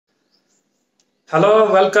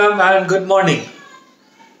Hello, welcome, and good morning.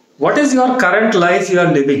 What is your current life you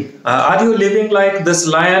are living? Are you living like this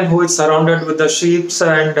lion who is surrounded with the sheep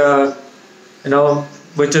and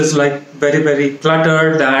which is like very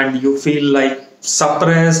cluttered, and you feel like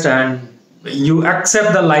suppressed, and you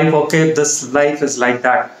accept the life? Okay, this life is like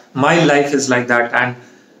that. My life is like that. And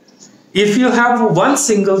if you have one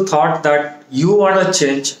single thought that you want to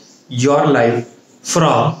change your life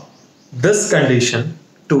from this condition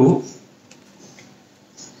to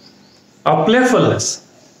a playfulness,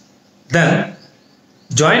 then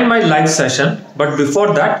join my live session. But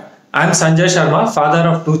before that, I am Sanjay Sharma, father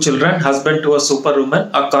of two children, husband to a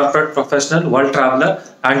superwoman, a corporate professional, world traveler,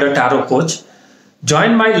 and a tarot coach.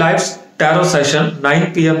 Join my live tarot session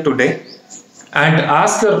 9 p.m. today and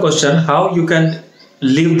ask your question how you can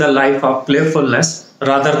live the life of playfulness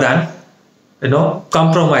rather than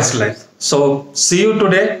compromised life. So see you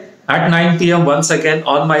today at 9 p.m. once again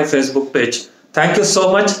on my Facebook page. Thank you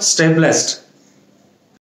so much. Stay blessed.